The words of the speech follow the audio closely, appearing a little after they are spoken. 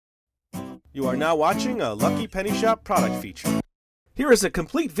You are now watching a Lucky Penny Shop product feature. Here is a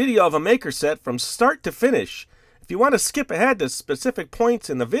complete video of a maker set from start to finish. If you want to skip ahead to specific points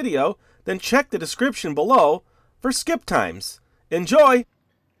in the video, then check the description below for skip times. Enjoy!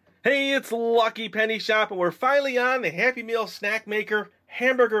 Hey, it's Lucky Penny Shop, and we're finally on the Happy Meal Snack Maker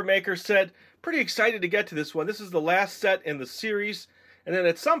Hamburger Maker set. Pretty excited to get to this one. This is the last set in the series. And then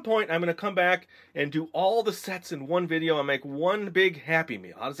at some point, I'm going to come back and do all the sets in one video and make one big Happy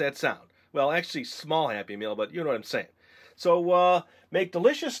Meal. How does that sound? Well, actually, small Happy Meal, but you know what I'm saying. So, make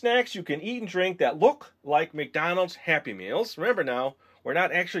delicious snacks you can eat and drink that look like McDonald's Happy Meals. Remember now, we're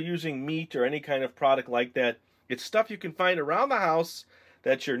not actually using meat or any kind of product like that. It's stuff you can find around the house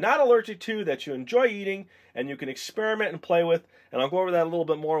that you're not allergic to, that you enjoy eating, and you can experiment and play with. And I'll go over that a little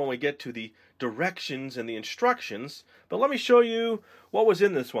bit more when we get to the directions and the instructions. But let me show you what was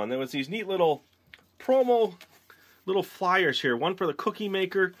in this one. There was these neat little promo little flyers here. One for the cookie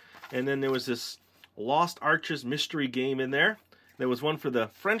maker, and then there was this Lost Arches mystery game in there. There was one for the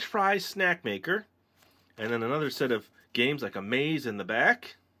French fries snack maker, and then another set of games like a maze in the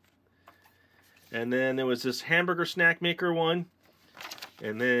back. And then there was this Hamburger Snack Maker one.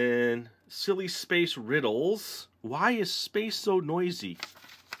 And then Silly Space Riddles. Why is space so noisy?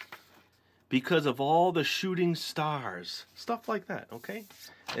 Because of all the shooting stars. Stuff like that, okay?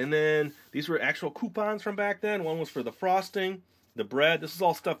 And then these were actual coupons from back then. One was for the frosting, the bread. This is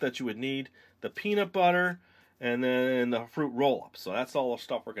all stuff that you would need. The peanut butter, and then the fruit roll-ups. So that's all the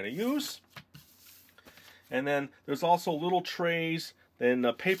stuff we're going to use. And then there's also little trays and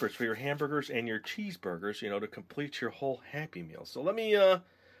papers for your hamburgers and your cheeseburgers, you know, to complete your whole Happy Meal. So let me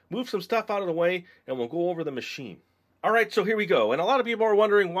move some stuff out of the way, and we'll go over the machine. All right, so here we go. And a lot of people are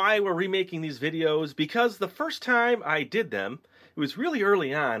wondering why we're remaking these videos, because the first time I did them, it was really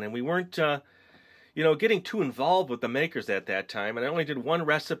early on, and we weren't, you know, getting too involved with the makers at that time. And I only did one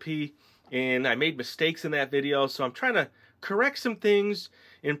recipe, and I made mistakes in that video, so I'm trying to correct some things,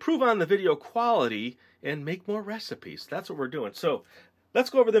 improve on the video quality, and make more recipes. That's what we're doing. So let's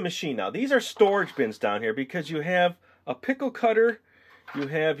go over the machine now. These are storage bins down here because you have a pickle cutter, you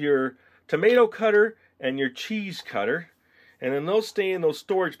have your tomato cutter, and your cheese cutter. And then those stay in those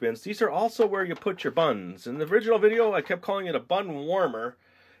storage bins. These are also where you put your buns. In the original video, I kept calling it a bun warmer,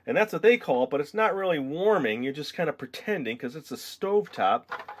 and that's what they call it, but it's not really warming. You're just kind of pretending because it's a stovetop.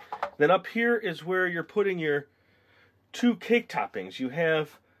 Then up here is where you're putting your two cake toppings. You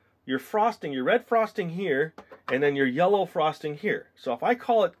have your frosting, your red frosting here, and then your yellow frosting here. So if I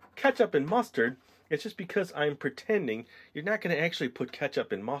call it ketchup and mustard, it's just because I'm pretending. You're not going to actually put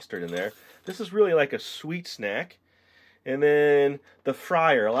ketchup and mustard in there. This is really like a sweet snack. And then the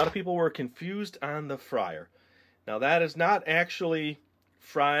fryer. A lot of people were confused on the fryer. Now that is not actually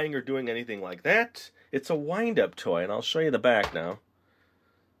frying or doing anything like that. It's a wind-up toy, and I'll show you the back now.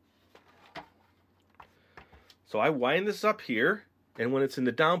 So I wind this up here, and when it's in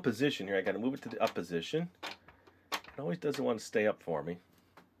the down position here, I got to move it to the up position. It always doesn't want to stay up for me.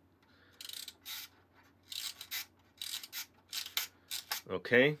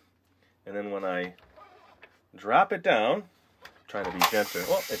 Okay, and then when I drop it down, trying to be gentle.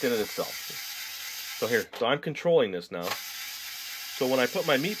 Well, it did it itself. So here, so I'm controlling this now. So when I put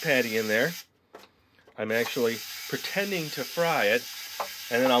my meat patty in there, I'm actually pretending to fry it,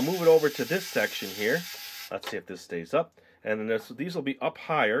 and then I'll move it over to this section here. Let's see if this stays up. And then these will be up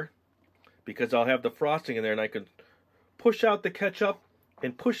higher because I'll have the frosting in there, and I can push out the ketchup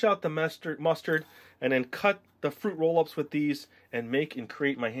and push out the mustard and then cut the fruit roll-ups with these and make and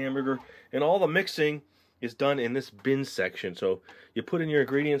create my hamburger. And all the mixing is done in this bin section. So you put in your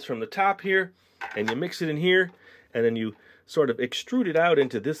ingredients from the top here, and you mix it in here, and then you sort of extrude it out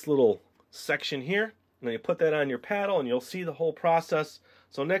into this little section here. And then you put that on your paddle, and you'll see the whole process.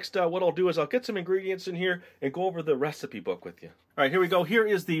 So next, what I'll do is I'll get some ingredients in here and go over the recipe book with you. All right, here we go. Here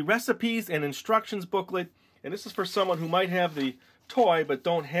is the recipes and instructions booklet. And this is for someone who might have the toy but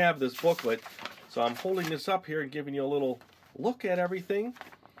don't have this booklet. So I'm holding this up here and giving you a little look at everything,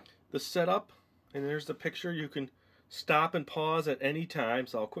 the setup. And there's the picture. You can stop and pause at any time.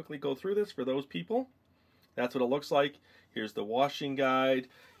 So I'll quickly go through this for those people. That's what it looks like. Here's the washing guide.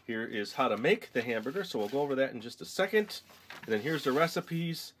 Here is how to make the hamburger. So we'll go over that in just a second. And then here's the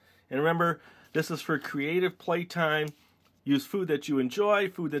recipes. And remember, this is for creative playtime. Use food that you enjoy,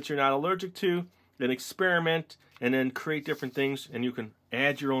 food that you're not allergic to, then experiment, and then create different things. And you can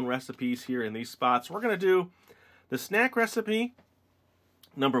add your own recipes here in these spots. We're going to do the snack recipe,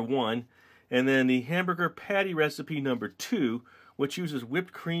 number 1, and then the hamburger patty recipe, number 2, which uses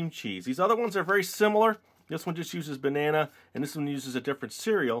whipped cream cheese. These other ones are very similar. This one just uses banana, and this one uses a different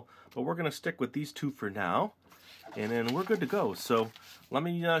cereal, but we're going to stick with these two for now. and then we're good to go. So let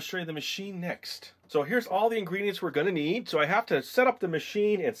me show you the machine next. So here's all the ingredients we're going to need. So I have to set up the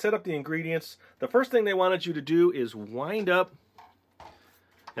machine and set up the ingredients. The first thing they wanted you to do is wind up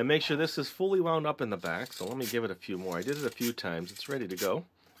and make sure this is fully wound up in the back. So let me give it a few more. I did it a few times. It's ready to go.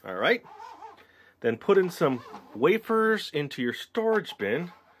 All right. Then put in some wafers into your storage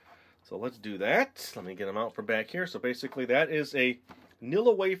bin. So let's do that. Let me get them out from back here. So basically that is a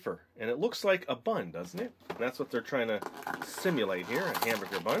Nilla wafer, and it looks like a bun, doesn't it? And that's what they're trying to simulate here, a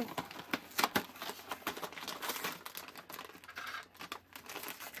hamburger bun.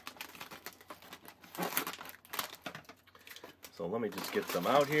 So let me just get some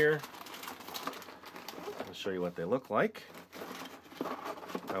out here. I'll show you what they look like.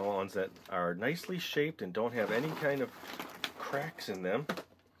 I want ones that are nicely shaped and don't have any kind of cracks in them.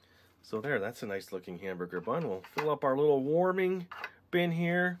 So there, that's a nice looking hamburger bun. We'll fill up our little warming bin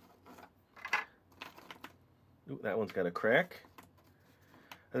here. Ooh, that one's got a crack.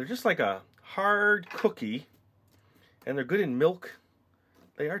 And they're just like a hard cookie, and they're good in milk.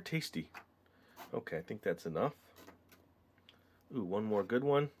 They are tasty. Okay, I think that's enough. Ooh, one more good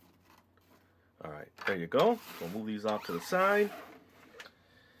one. All right, there you go. We'll move these off to the side.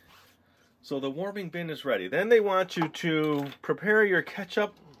 So the warming bin is ready. Then they want you to prepare your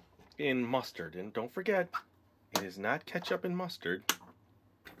ketchup and mustard. And don't forget, it is not ketchup and mustard.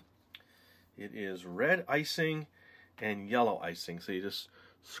 It is red icing and yellow icing. So you just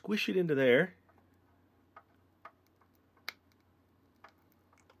squish it into there.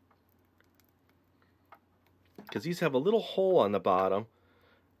 Because these have a little hole on the bottom,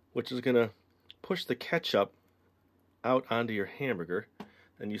 which is going to push the ketchup out onto your hamburger.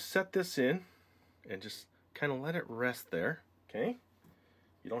 And you set this in and just kind of let it rest there, okay?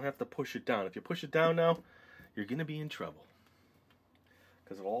 You don't have to push it down. If you push it down now, you're going to be in trouble,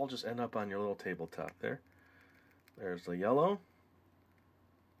 because it'll all just end up on your little tabletop there. There's the yellow.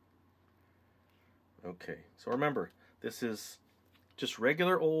 Okay, so remember, this is just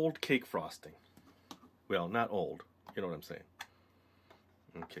regular old cake frosting. Well, not old. You know what I'm saying.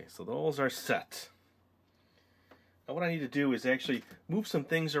 Okay, so those are set. Now what I need to do is actually move some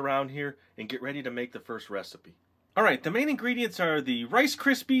things around here and get ready to make the first recipe. Alright, the main ingredients are the Rice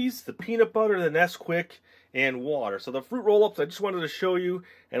Krispies, the peanut butter, the Nesquik, and water. So the fruit roll-ups I just wanted to show you,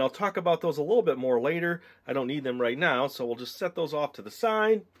 and I'll talk about those a little bit more later. I don't need them right now, so we'll just set those off to the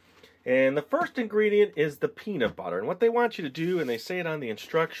side. And the first ingredient is the peanut butter. And what they want you to do, and they say it on the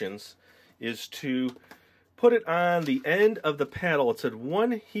instructions, is to put it on the end of the paddle. It said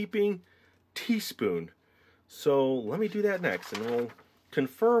 1 heaping teaspoon. So let me do that next, and we'll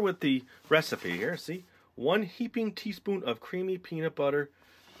confer with the recipe here. See, 1 heaping teaspoon of creamy peanut butter,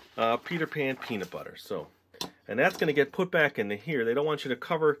 Peter Pan peanut butter. So, and that's going to get put back into here. They don't want you to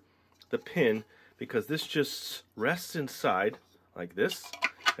cover the pin, because this just rests inside like this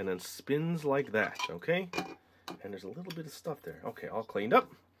and then spins like that, okay? And there's a little bit of stuff there. Okay, all cleaned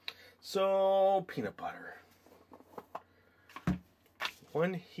up. So, peanut butter.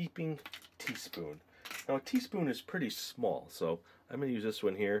 1 heaping teaspoon. Now, a teaspoon is pretty small, so I'm going to use this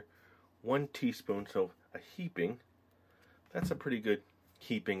one here. 1 teaspoon, so a heaping. That's a pretty good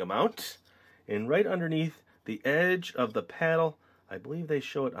heaping amount. And right underneath the edge of the paddle, I believe they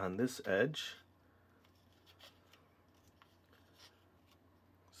show it on this edge.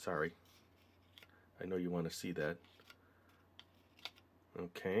 Sorry. I know you want to see that.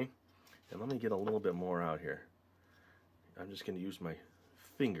 Okay. And let me get a little bit more out here. I'm just going to use my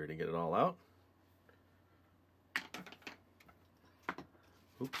finger to get it all out.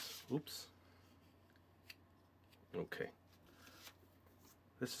 Oops, oops. Okay.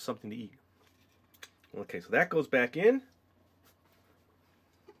 This is something to eat. Okay, so that goes back in.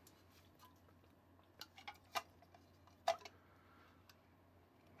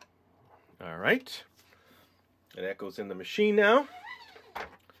 All right. And that goes in the machine now.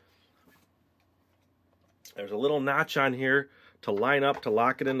 There's a little notch on here to line up to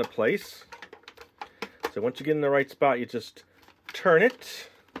lock it into place. So once you get in the right spot, you just turn it.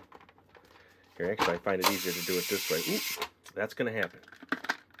 Here, actually, I find it easier to do it this way. Ooh, that's going to happen.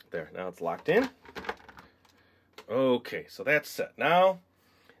 There, now it's locked in. Okay, so that's set. Now,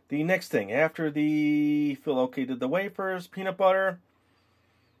 the next thing, after the fill, okay, did the wafers, peanut butter.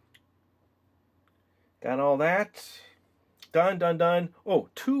 Got all that. Done, done, done. Oh,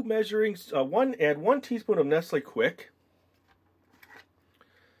 2 measurings. Add 1 teaspoon of Nestle Quick.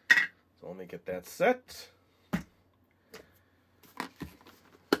 So let me get that set.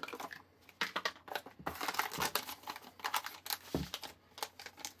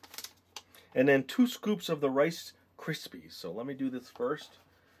 And then 2 scoops of the Rice Krispies. So let me do this first.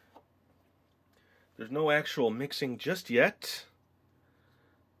 There's no actual mixing just yet.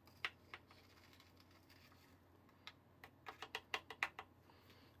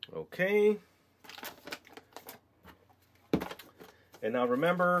 Okay. And now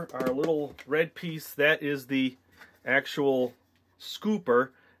remember our little red piece, that is the actual scooper,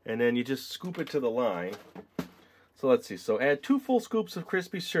 and then you just scoop it to the line. So let's see, so add 2 full scoops of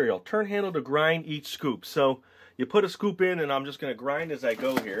crispy cereal. Turn handle to grind each scoop. So you put a scoop in, and I'm just going to grind as I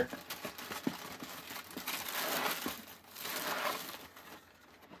go here.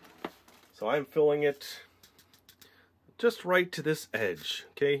 So I'm filling it just right to this edge,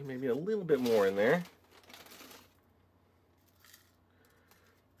 okay? Maybe a little bit more in there.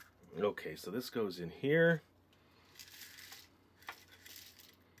 Okay, so this goes in here.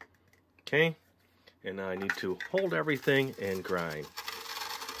 Okay, and now I need to hold everything and grind.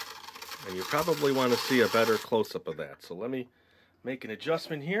 And you probably want to see a better close-up of that. So let me make an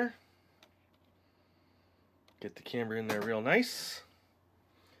adjustment here. Get the camera in there real nice.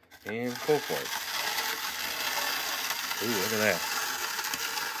 And go for it. Ooh, look at that.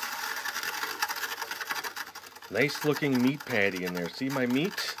 Nice looking meat patty in there. See my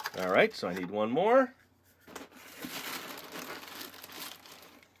meat? Alright, so I need one more.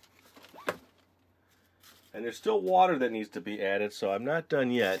 And there's still water that needs to be added, so I'm not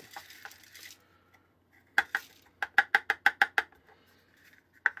done yet.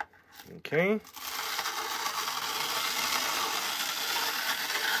 Okay.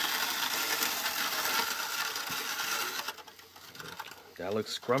 That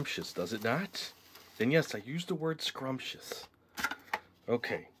looks scrumptious, does it not? And yes, I used the word scrumptious.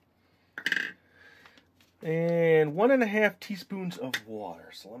 Okay. And 1.5 teaspoons of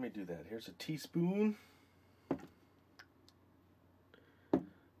water. So let me do that. Here's a teaspoon. And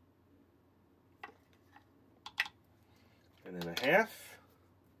then a half.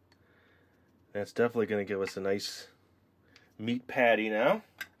 That's definitely going to give us a nice meat patty now.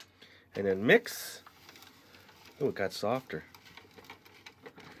 And then mix. Oh, it got softer.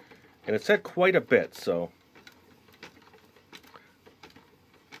 And it said quite a bit, so.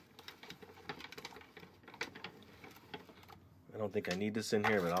 I don't think I need this in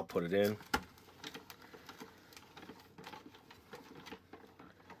here, but I'll put it in.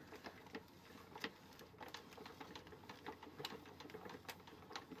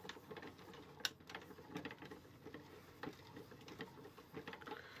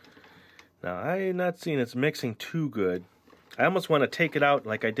 Now, I'm not seeing it's mixing too good. I almost want to take it out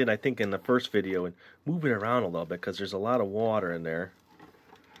like I did, I think, in the first video and move it around a little bit because there's a lot of water in there.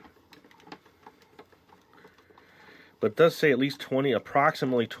 But it does say at least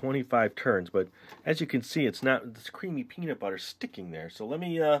approximately 25 turns. But as you can see, it's not, this creamy peanut butter sticking there. So let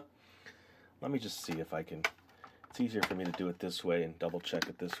me just see if I can. It's easier for me to do it this way and double check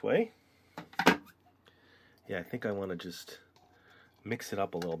it this way. Yeah, I think I want to just mix it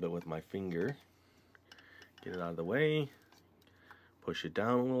up a little bit with my finger. Get it out of the way. Push it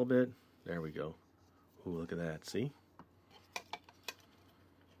down a little bit. There we go. Ooh, look at that. See?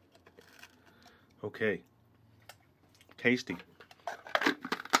 Okay. Tasty.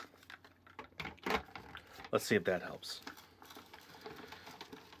 Let's see if that helps.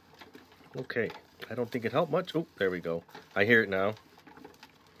 Okay. I don't think it helped much. Oh, there we go. I hear it now.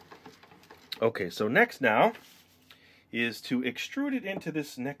 Okay, so next now is to extrude it into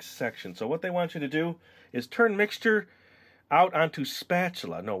this next section. So what they want you to do is turn mixture out onto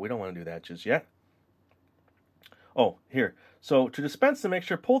spatula. No, we don't want to do that just yet. Oh, here. So to dispense the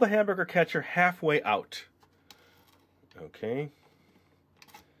mixture, pull the hamburger catcher halfway out. Okay.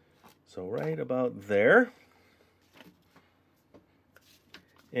 So right about there.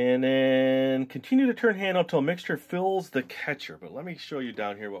 And then continue to turn handle until mixture fills the catcher. But let me show you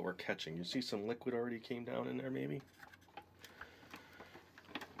down here what we're catching. You see some liquid already came down in there maybe?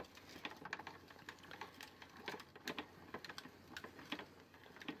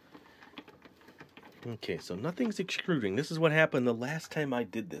 Okay, so nothing's extruding. This is what happened the last time I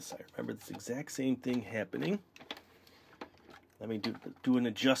did this. I remember this exact same thing happening. Let me do an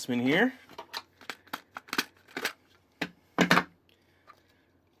adjustment here.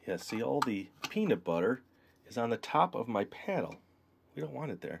 Yeah, see, all the peanut butter is on the top of my paddle. We don't want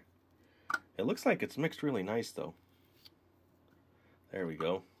it there. It looks like it's mixed really nice, though. There we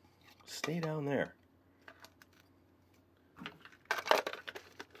go. Stay down there.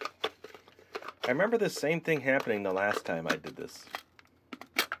 I remember this same thing happening the last time I did this.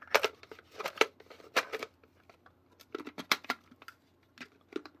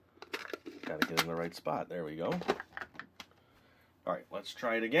 Gotta get in the right spot. There we go. Alright, let's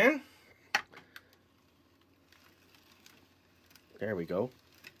try it again. There we go.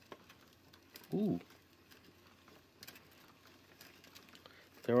 Ooh,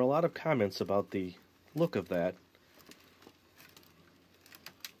 There were a lot of comments about the look of that.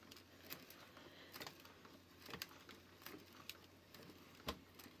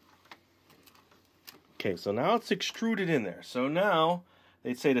 Okay, so now it's extruded in there. So now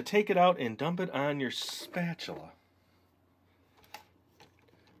they'd say to take it out and dump it on your spatula.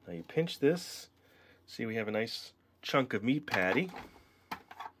 Now you pinch this. See, we have a nice chunk of meat patty.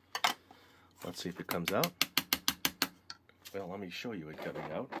 Let's see if it comes out. Well, let me show you it coming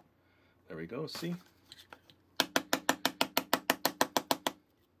out. There we go, see?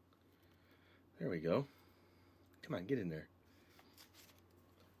 There we go. Come on, get in there.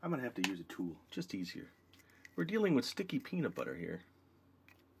 I'm going to have to use a tool, just easier. We're dealing with sticky peanut butter here.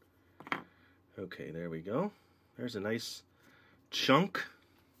 Okay, there we go. There's a nice chunk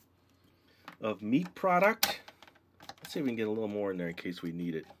of meat product. Let's see if we can get a little more in there in case we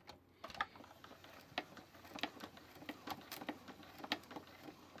need it.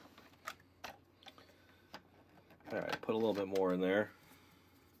 Alright, put a little bit more in there.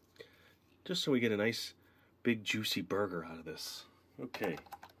 Just so we get a nice, big, juicy burger out of this. Okay.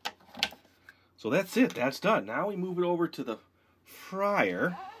 So that's it. That's done. Now we move it over to the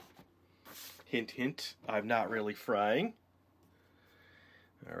fryer. Hint, hint. I'm not really frying.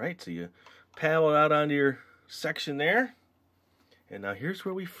 Alright, so you paddle it out onto your section there. And now here's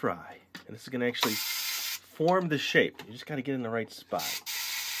where we fry. And this is going to actually form the shape. You just got to get in the right spot.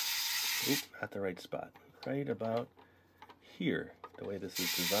 Oop, not the right spot. Right about here. The way this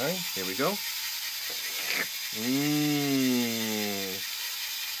is designed. Here we go.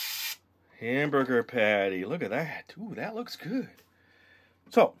 Hamburger patty. Look at that. Ooh, that looks good.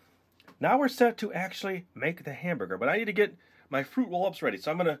 So, now we're set to actually make the hamburger. But I need to get my fruit roll-ups ready. So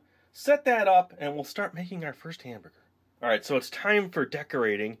I'm going to set that up and we'll start making our first hamburger. Alright, so it's time for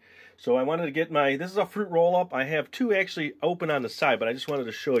decorating. So I wanted to get my, this is a fruit roll-up. I have two actually open on the side, but I just wanted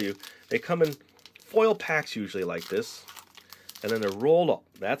to show you. They come in foil packs usually like this. And then they're rolled up.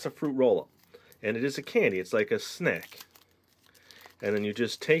 That's a fruit roll-up. And it is a candy. It's like a snack. And then you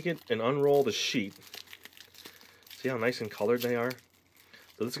just take it and unroll the sheet. See how nice and colored they are?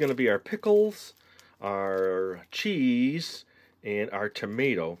 So this is going to be our pickles, our cheese, and our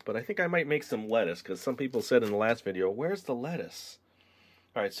tomato. But I think I might make some lettuce because some people said in the last video, where's the lettuce?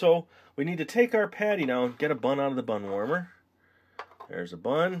 Alright, so we need to take our patty now and get a bun out of the bun warmer. There's a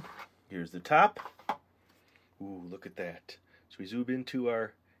bun. Here's the top. Ooh, look at that. So we zoom into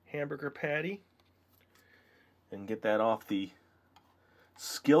our hamburger patty and get that off the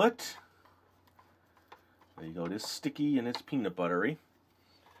skillet. There you go. It is sticky and it's peanut buttery.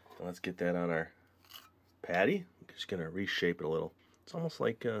 And let's get that on our patty. I'm just going to reshape it a little. It's almost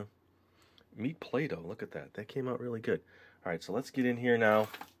like meat Play-Doh. Look at that. That came out really good. Alright, so let's get in here now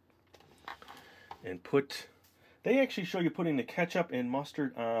and put... They actually show you putting the ketchup and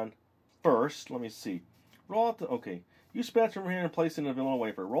mustard on first. Let me see. Roll out the... Okay. Use spatula from here and place it in a vanilla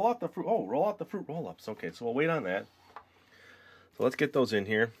wafer. Roll out the fruit... Oh, roll out the fruit roll-ups. Okay, so we'll wait on that. So let's get those in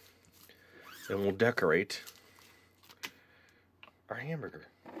here. And we'll decorate our hamburger.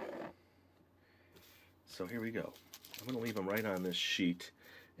 So here we go. I'm going to leave them right on this sheet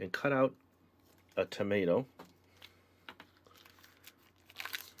and cut out a tomato.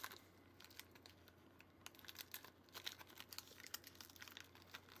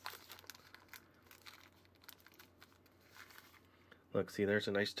 Look, see, there's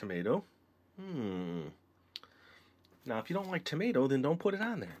a nice tomato. Now, if you don't like tomato, then don't put it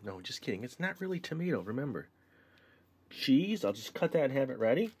on there. No, just kidding. It's not really tomato, remember. Cheese, I'll just cut that and have it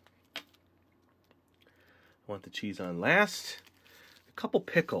ready. I want the cheese on last. A couple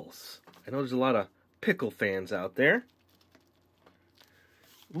pickles. I know there's a lot of pickle fans out there.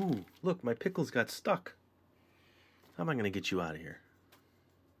 Ooh, look, my pickles got stuck. How am I going to get you out of here?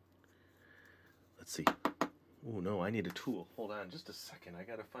 Let's see. Oh no, I need a tool. Hold on just a second. I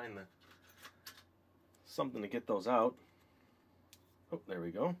gotta find something to get those out. Oh, there we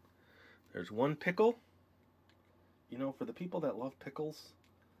go. There's one pickle. You know, for the people that love pickles,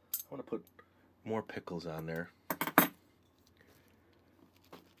 I want to put more pickles on there.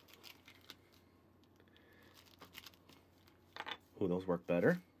 Oh, those work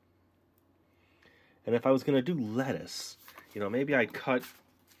better. And if I was gonna do lettuce, you know, maybe I'd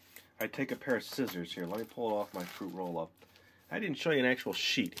take a pair of scissors here. Let me pull it off my fruit roll-up. I didn't show you an actual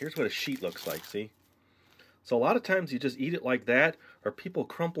sheet. Here's what a sheet looks like, see? So a lot of times you just eat it like that, or people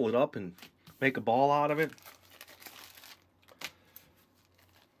crumple it up and make a ball out of it.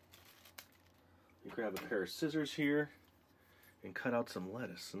 You grab a pair of scissors here and cut out some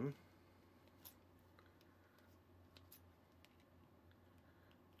lettuce.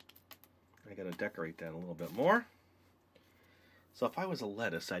 I gotta decorate that a little bit more. So if I was a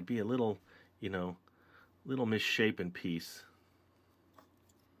lettuce, I'd be a little, you know, little misshapen piece.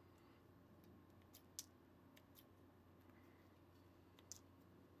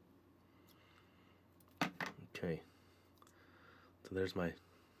 Okay. So there's my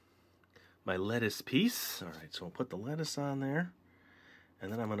lettuce piece. All right, so I'll put the lettuce on there.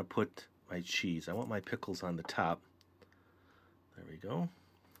 And then I'm going to put my cheese. I want my pickles on the top. There we go.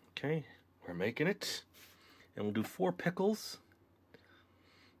 Okay, we're making it. And we'll do 4 pickles.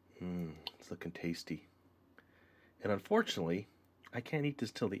 It's looking tasty. And unfortunately, I can't eat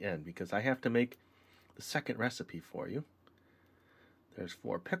this till the end because I have to make the second recipe for you. There's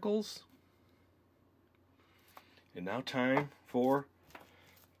 4 pickles. And now time for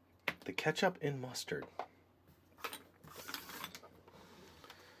the ketchup and mustard.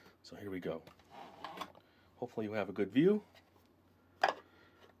 So here we go. Hopefully you have a good view.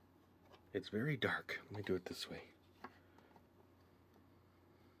 It's very dark. Let me do it this way.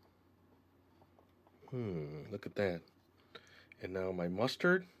 Look at that. And now my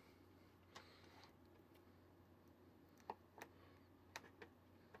mustard.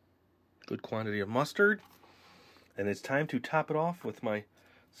 Good quantity of mustard. And it's time to top it off with my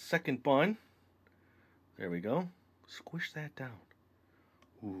second bun. There we go. Squish that down.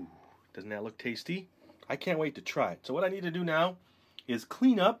 Ooh, doesn't that look tasty? I can't wait to try it. So what I need to do now is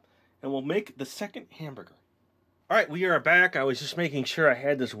clean up and we'll make the second hamburger. All right, we are back. I was just making sure I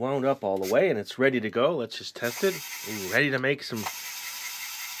had this wound up all the way and it's ready to go. Let's just test it. We're ready to make some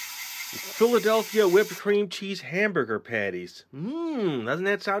Philadelphia whipped cream cheese hamburger patties. Doesn't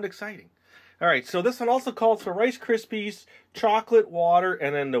that sound exciting? All right, so this one also calls for Rice Krispies, chocolate, water,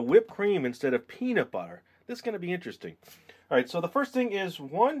 and then the whipped cream instead of peanut butter. This is going to be interesting. All right, so the first thing is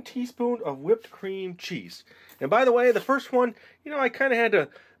 1 teaspoon of whipped cream cheese. And by the way, the first one, you know, I kind of had to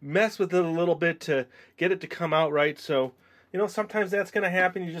mess with it a little bit to get it to come out right. So, you know, sometimes that's going to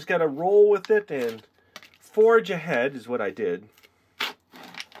happen. You just got to roll with it and forge ahead is what I did.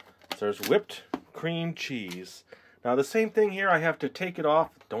 So there's whipped cream cheese. Now the same thing here, I have to take it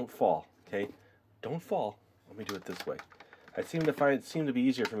off. Don't fall. Okay, don't fall. Let me do it this way. I seem to find it seemed to be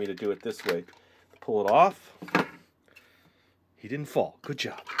easier for me to do it this way. Pull it off. He didn't fall. Good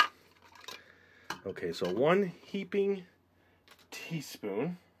job. Okay, so 1 heaping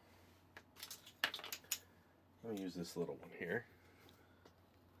teaspoon. Let me use this little one here.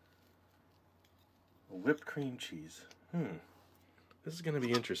 Whipped cream cheese. This is going to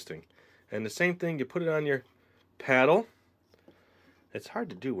be interesting. And the same thing, you put it on your paddle. It's hard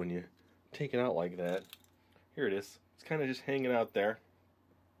to do when you take it out like that. Here it is. It's kind of just hanging out there.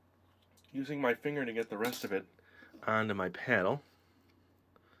 Using my finger to get the rest of it onto my paddle.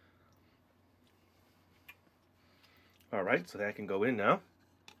 Alright, so that can go in now.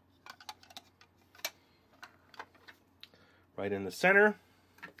 Right in the center.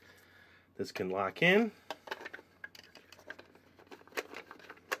 This can lock in.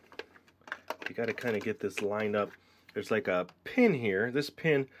 You got to kind of get this lined up. There's like a pin here. This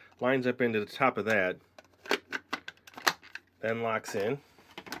pin lines up into the top of that. Then locks in.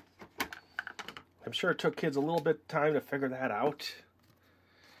 I'm sure it took kids a little bit of time to figure that out.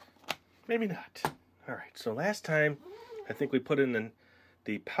 Maybe not. Alright, so last time I think we put in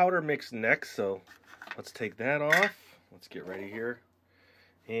the powder mix next, so let's take that off. Let's get ready here.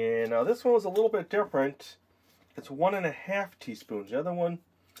 And now this one was a little bit different. It's 1.5 teaspoons. The other one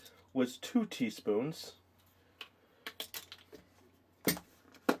was 2 teaspoons.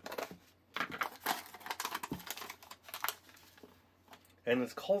 And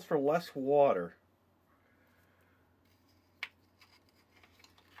it calls for less water.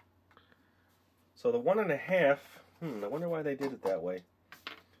 So the 1.5, I wonder why they did it that way.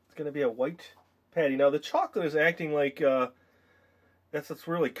 It's going to be a white patty. Now the chocolate is acting like that's what's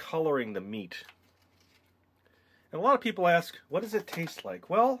really coloring the meat. And a lot of people ask, what does it taste like?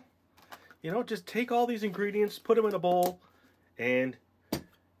 Well, you know, just take all these ingredients, put them in a bowl, and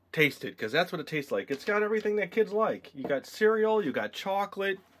taste it, because that's what it tastes like. It's got everything that kids like. You got cereal, you got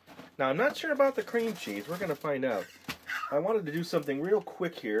chocolate. Now, I'm not sure about the cream cheese. We're going to find out. I wanted to do something real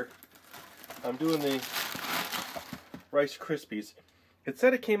quick here. I'm doing the Rice Krispies. It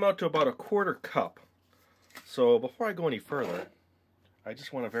said it came out to about 1/4 cup. So before I go any further, I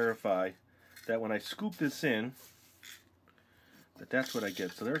just want to verify that when I scoop this in, that's what I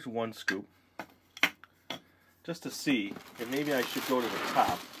get. So there's 1 scoop. Just to see, and maybe I should go to the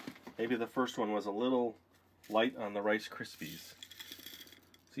top. Maybe the first one was a little light on the Rice Krispies.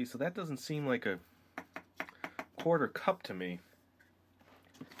 See, so that doesn't seem like a 1/4 cup to me.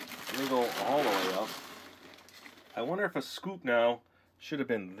 Let me go all the way up. I wonder if a scoop now should have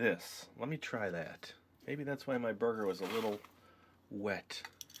been this. Let me try that. Maybe that's why my burger was a little wet.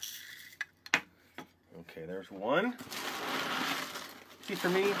 Okay, there's one. See, for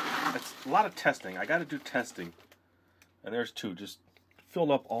me, it's a lot of testing. I got to do testing. And there's two, just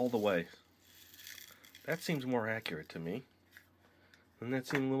filled up all the way. That seems more accurate to me. Doesn't that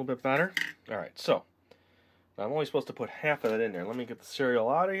seem a little bit better? All right, so I'm only supposed to put half of it in there. Let me get the cereal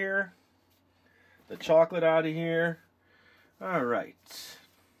out of here. The chocolate out of here. All right.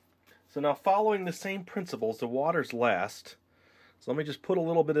 So now following the same principles, the water's last. So let me just put a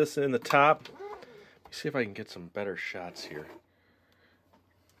little bit of this in the top. Let me see if I can get some better shots here.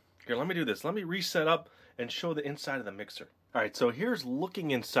 Here, let me do this. Let me reset up and show the inside of the mixer. All right, so here's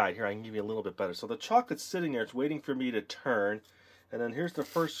looking inside. Here, I can give you a little bit better. So the chocolate's sitting there. It's waiting for me to turn. And then here's the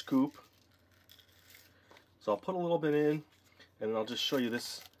first scoop. So I'll put a little bit in, and then I'll just show you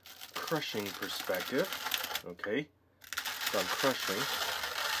this crushing perspective. Okay, so I'm crushing.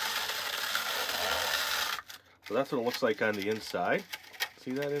 So that's what it looks like on the inside.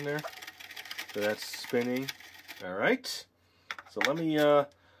 See that in there? So that's spinning. All right. So let me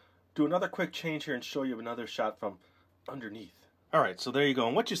do another quick change here and show you another shot from underneath. All right, so there you go.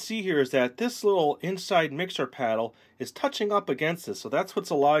 And what you see here is that this little inside mixer paddle is touching up against this. So that's what's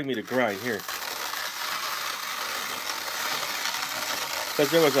allowing me to grind here.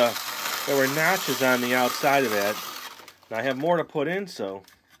 Because there were notches on the outside of that. And I have more to put in, so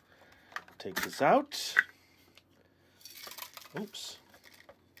take this out. Oops.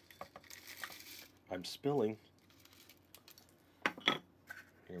 I'm spilling.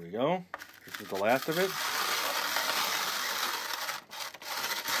 Here we go. This is the last of it.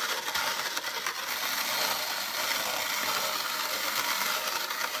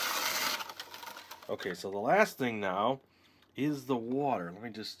 Okay, so the last thing now is the water. Let me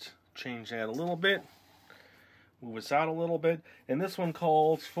just change that a little bit. Move this out a little bit. And this one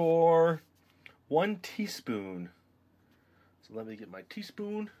calls for 1 teaspoon. So let me get my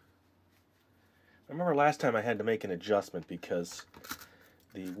teaspoon. I remember last time I had to make an adjustment because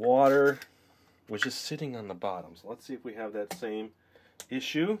the water was just sitting on the bottom. So let's see if we have that same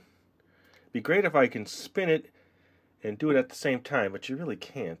issue. It'd be great if I can spin it and do it at the same time, but you really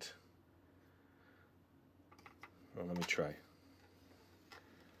can't. Oh, let me try.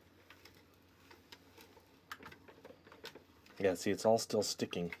 Yeah, see, it's all still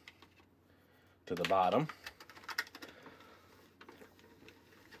sticking to the bottom.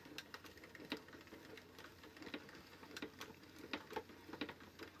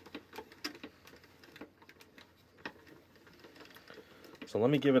 So let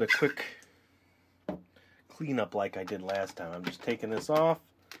me give it a quick cleanup like I did last time. I'm just taking this off,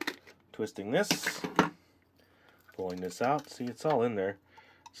 twisting this, pulling this out. See, it's all in there.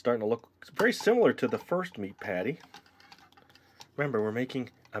 It's starting to look very similar to the first meat patty. Remember, we're making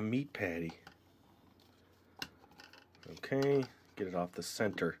a meat patty. Okay, get it off the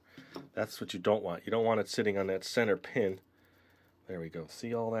center. That's what you don't want. You don't want it sitting on that center pin. There we go.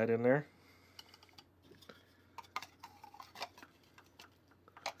 See all that in there?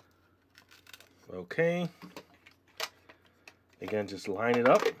 Okay. Again, just line it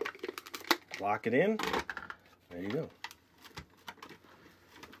up, lock it in. There you go.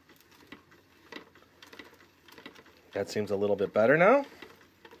 That seems a little bit better now.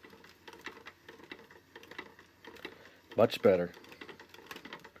 Much better.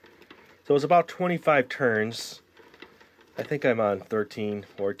 So it's about 25 turns. I think I'm on 13,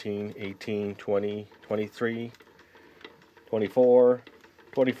 14, 18, 20, 23, 24,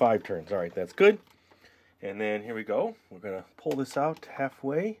 25 turns. All right, that's good. And then here we go. We're going to pull this out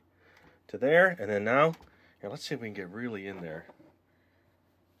halfway to there. And then now, here, let's see if we can get really in there.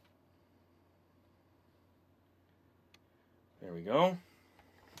 There we go.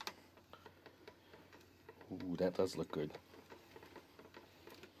 Ooh, that does look good.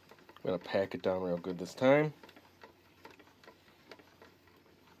 I'm going to pack it down real good this time.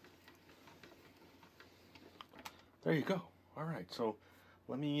 There you go. All right, so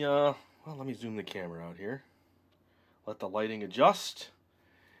let me zoom the camera out here. Let the lighting adjust.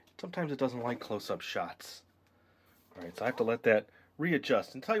 Sometimes it doesn't like close-up shots. All right, so I have to let that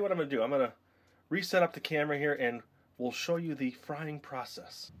readjust. And tell you what I'm going to do. I'm going to reset up the camera here and we'll show you the frying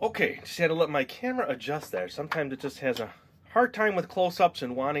process. Okay, just had to let my camera adjust there. Sometimes it just has a hard time with close-ups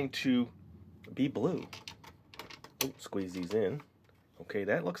and wanting to be blue. Ooh, squeeze these in. Okay,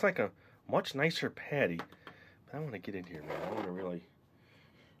 that looks like a much nicer patty. But I want to get in here, man. I want to really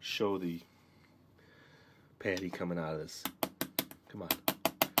show the patty coming out of this. Come on.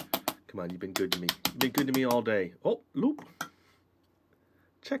 Come on, you've been good to me. You've been good to me all day. Oh, loop.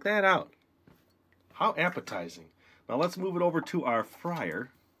 Check that out. How appetizing. Now let's move it over to our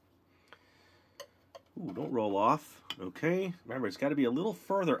fryer. Ooh, don't roll off. Okay, remember it's got to be a little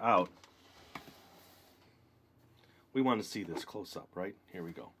further out. We want to see this close up, right? Here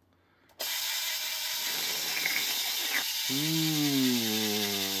we go.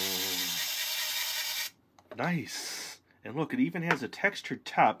 Nice. And look, it even has a textured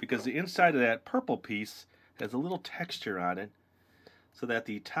top because the inside of that purple piece has a little texture on it so that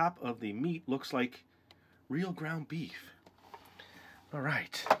the top of the meat looks like real ground beef. All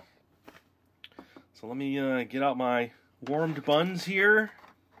right. So let me get out my warmed buns here.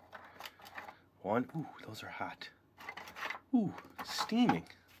 One. Ooh, those are hot. Ooh, steaming.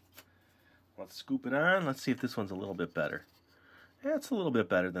 Let's scoop it on. Let's see if this one's a little bit better. Yeah, it's a little bit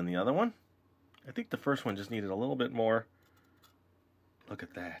better than the other one. I think the first one just needed a little bit more. Look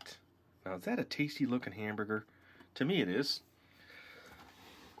at that. Now, is that a tasty looking hamburger? To me it is.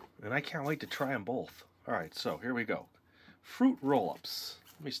 And I can't wait to try them both. All right, so here we go. Fruit roll-ups.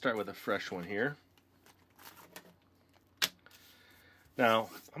 Let me start with a fresh one here. Now,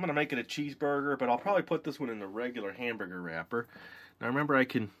 I'm going to make it a cheeseburger, but I'll probably put this one in the regular hamburger wrapper. Now, remember I'm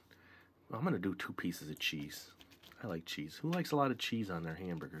going to do 2 pieces of cheese. I like cheese. Who likes a lot of cheese on their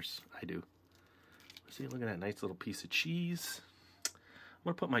hamburgers? I do. See, look at that nice little piece of cheese. I'm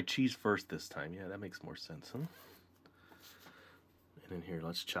going to put my cheese first this time. Yeah, that makes more sense, huh? And then here,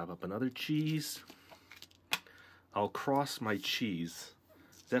 let's chop up another cheese. I'll cross my cheese.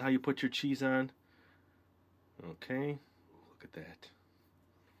 Is that how you put your cheese on? Okay. Look at that.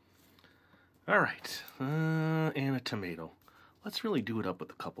 All right. And a tomato. Let's really do it up with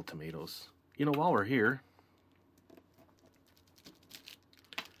a couple tomatoes. You know, while we're here,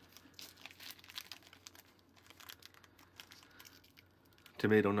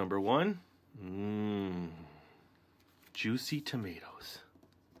 tomato number 1. Juicy tomatoes.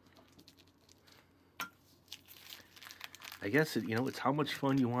 I guess it's how much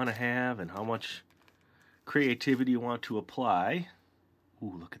fun you want to have and how much creativity you want to apply.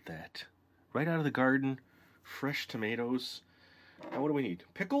 Ooh, look at that. Right out of the garden, fresh tomatoes. Now what do we need?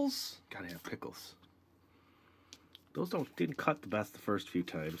 Pickles? Gotta have pickles. Those didn't cut the best the first few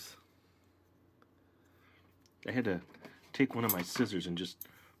times. I had to take one of my scissors and just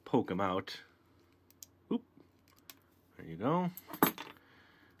poke them out. Oop. There you go.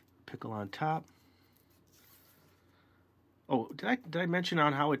 Pickle on top. Oh, did I mention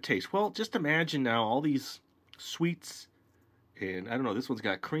on how it tastes? Well, just imagine now all these sweets, and I don't know, this one's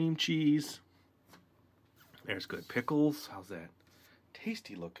got cream cheese. There's good pickles. How's that?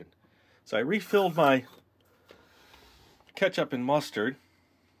 Tasty looking. So I refilled my ketchup and mustard.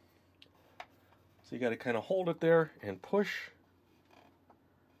 So you got to kind of hold it there and push.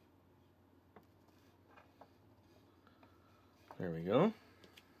 There we go.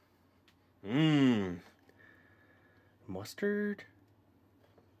 Mustard.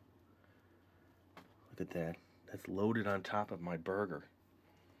 Look at that. That's loaded on top of my burger.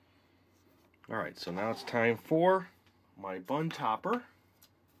 Alright, so now it's time for my bun topper. Look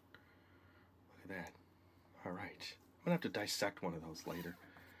at that. Alright. I'm going to have to dissect one of those later.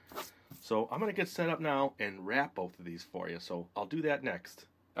 So I'm going to get set up now and wrap both of these for you. So I'll do that next.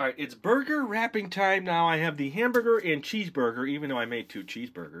 Alright, it's burger wrapping time now. I have the hamburger and cheeseburger, even though I made 2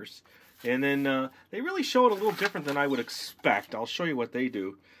 cheeseburgers. And then they really show it a little different than I would expect. I'll show you what they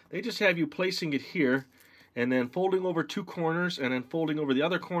do. They just have you placing it here, and then folding over 2 corners, and then folding over the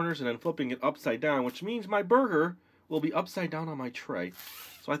other corners, and then flipping it upside down, which means my burger will be upside down on my tray.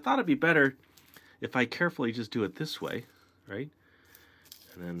 So I thought it'd be better if I carefully just do it this way, right?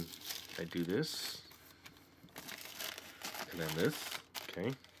 And then I do this, and then this, okay?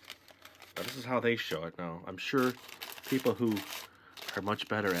 Now this is how they show it. Now, I'm sure people who are much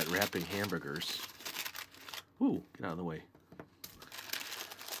better at wrapping hamburgers, ooh, get out of the way,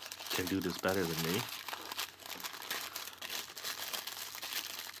 can do this better than me.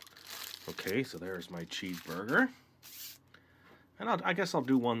 Okay, so there's my cheeseburger. And I guess I'll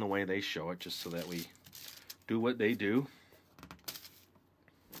do one the way they show it, just so that we do what they do.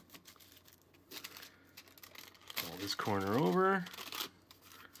 Roll this corner over.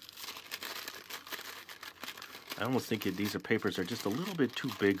 I almost think these papers are just a little bit too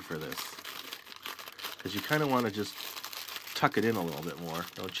big for this. Because you kind of want to just tuck it in a little bit more,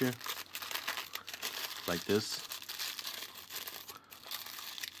 don't you? Like this.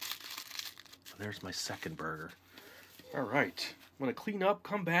 There's my second burger. All right. I'm going to clean up,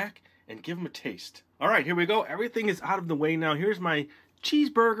 come back, and give them a taste. All right, here we go. Everything is out of the way now. Here's my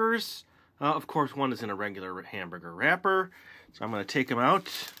cheeseburgers. Of course, one is in a regular hamburger wrapper. So I'm going to take them out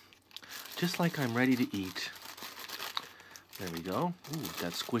just like I'm ready to eat. There we go. Ooh,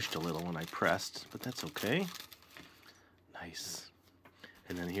 that squished a little when I pressed, but that's okay. Nice.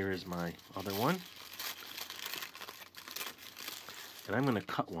 And then here is my other one. And I'm going to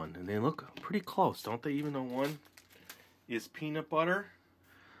cut one. And they look pretty close, don't they? Even though one is peanut butter.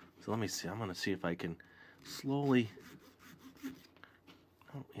 So let me see. I'm going to see if I can slowly...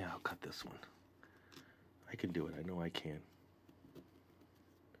 Oh, yeah, I'll cut this one. I can do it. I know I can.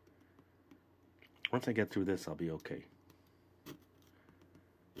 Once I get through this, I'll be okay.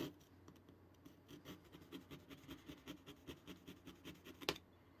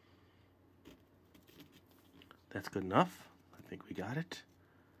 That's good enough. I think we got it.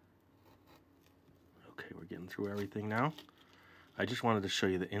 Okay, we're getting through everything now. I just wanted to show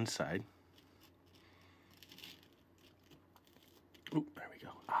you the inside. Oop, there we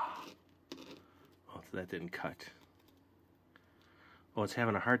go. Ah. Oh, so that didn't cut. Oh, it's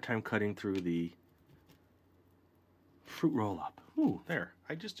having a hard time cutting through the fruit roll-up. Ooh, there.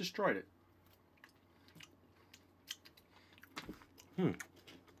 I just destroyed it. I'm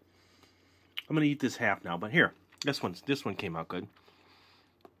gonna eat this half now, but here. This one came out good.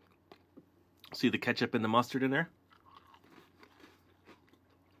 See the ketchup and the mustard in there?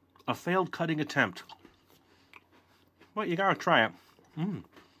 A failed cutting attempt. Well, you gotta try it.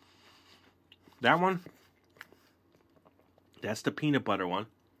 That one, that's the peanut butter one.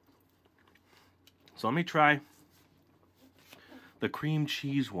 So let me try the cream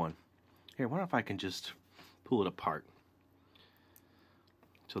cheese one. Here, I wonder if I can just pull it apart.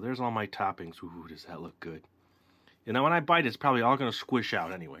 So there's all my toppings. Ooh, does that look good? You know, when I bite, it's probably all going to squish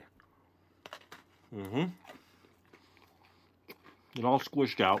out anyway. It all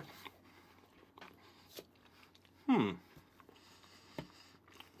squished out.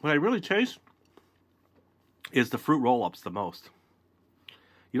 What I really taste is the fruit roll-ups the most.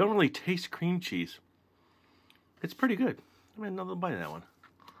 You don't really taste cream cheese. It's pretty good. I mean, another bite of that one.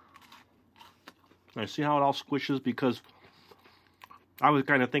 I see how it all squishes because I was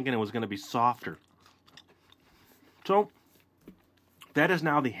kind of thinking it was going to be softer. So, that is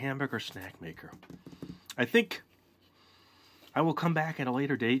now the Hamburger Snack Maker. I think I will come back at a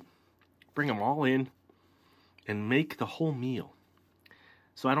later date, bring them all in, and make the whole meal.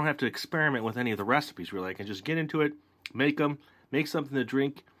 So I don't have to experiment with any of the recipes, really. I can just get into it, make them, make something to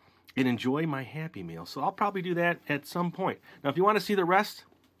drink, and enjoy my Happy Meal. So I'll probably do that at some point. Now, if you want to see the rest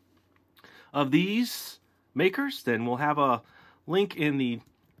of these makers, then we'll have a link in the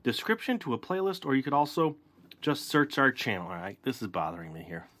description to a playlist, or you could also just search our channel. All right, this is bothering me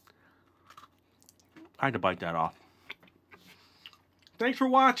here. I had to bite that off. Thanks for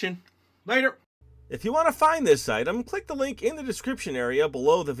watching. Later. If you want to find this item, click the link in the description area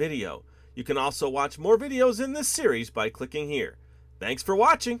below the video. You can also watch more videos in this series by clicking here. Thanks for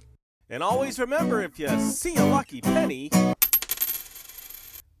watching. And always remember, if you see a lucky penny,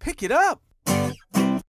 pick it up.